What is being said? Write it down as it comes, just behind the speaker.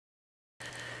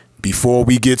Before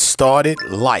we get started,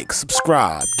 like,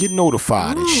 subscribe, get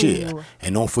notified, and share.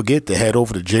 And don't forget to head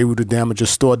over to Jeru The Damaja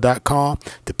store.com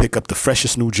to pick up the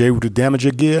freshest new Jeru The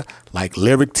Damaja gear like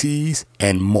lyric tees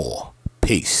and more.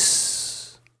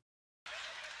 Peace.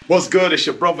 What's good? It's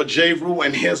your brother Jeru,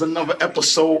 and here's another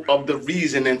episode of The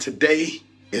Reason. And today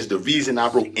is the reason I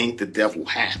wrote Ain't the Devil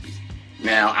Happy.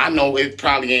 Now, I know it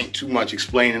probably ain't too much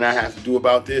explaining I have to do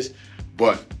about this,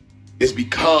 but it's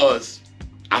because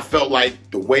I felt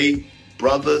like the way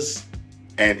brothers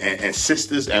and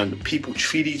sisters and the people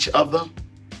treat each other,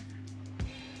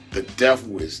 the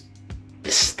devil is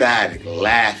ecstatic,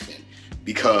 laughing,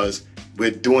 because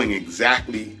we're doing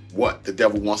exactly what the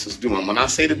devil wants us to do. And when I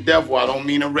say the devil, I don't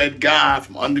mean a red guy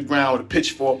from underground with a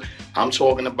pitchfork. I'm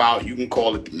talking about, you can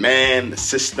call it the man, the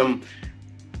system,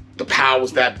 the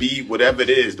powers that be, whatever it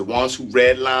is, the ones who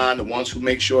redline, the ones who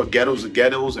make sure ghettos are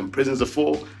ghettos and prisons are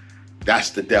full. That's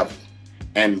the devil.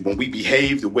 And when we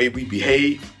behave the way we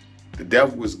behave, the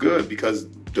devil is good because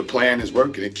the plan is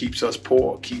working. It keeps us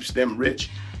poor, keeps them rich.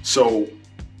 So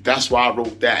that's why I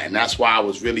wrote that. And that's why I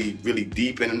was really, really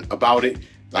deep in about it.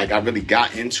 Like, I really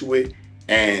got into it.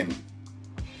 And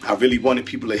I really wanted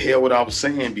people to hear what I was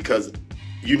saying because,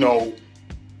 you know,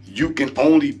 you can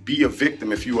only be a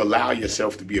victim if you allow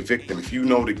yourself to be a victim. If you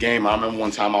know the game, I remember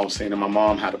one time I was saying to my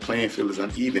mom how the playing field is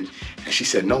uneven. And she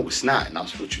said, no, it's not. And I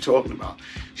was, what you talking about?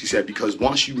 She said, because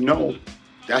once you know,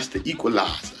 that's the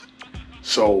equalizer.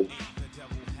 So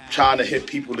trying to hit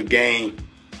people the game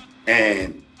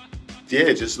and,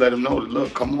 yeah, just let them know that,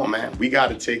 look, come on, man. We got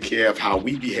to take care of how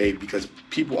we behave because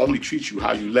people only treat you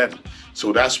how you let them.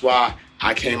 So that's why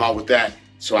I came out with that.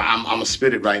 So I'm going to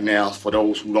spit it right now for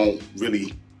those who don't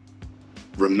really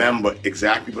remember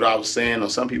exactly what I was saying, or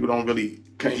some people don't really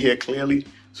hear clearly.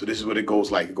 So this is what it goes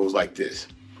like. It goes like this.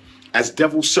 As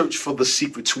devils search for the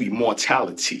secret to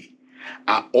immortality,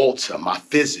 I alter my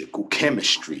physical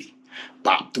chemistry.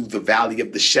 Bop through the valley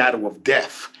of the shadow of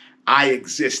death. I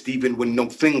exist even when no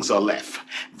things are left.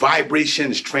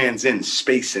 Vibrations transcend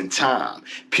space and time.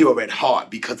 Pure at heart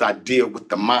because I deal with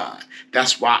the mind.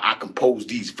 That's why I compose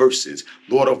these verses.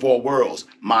 Lord of all worlds,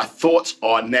 my thoughts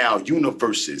are now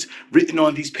universes. Written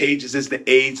on these pages is the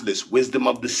ageless wisdom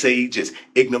of the sages.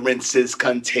 Ignorance is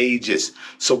contagious.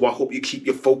 So I hope you keep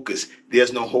your focus.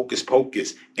 There's no hocus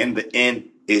pocus. In the end,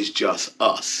 it's just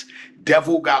us.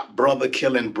 Devil got brother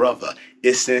killing brother.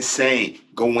 It's insane.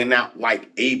 Going out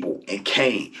like Abel and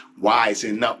Cain.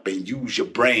 Wising up and use your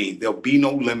brain. There'll be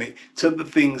no limit to the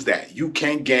things that you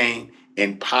can gain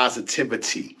in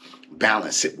positivity.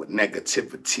 Balance it with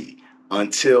negativity.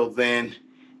 Until then,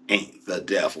 ain't the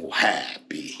devil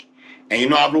happy. And you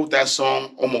know, I wrote that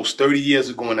song almost 30 years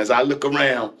ago. And as I look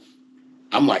around,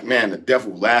 I'm like, man, the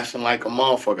devil laughing like a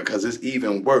motherfucker because it's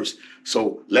even worse.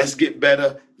 So let's get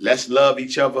better. Let's love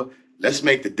each other. Let's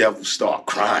make the devil start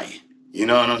crying. You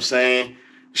know what I'm saying?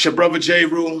 It's your brother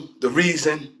Jeru, The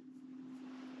Reason.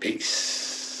 Peace.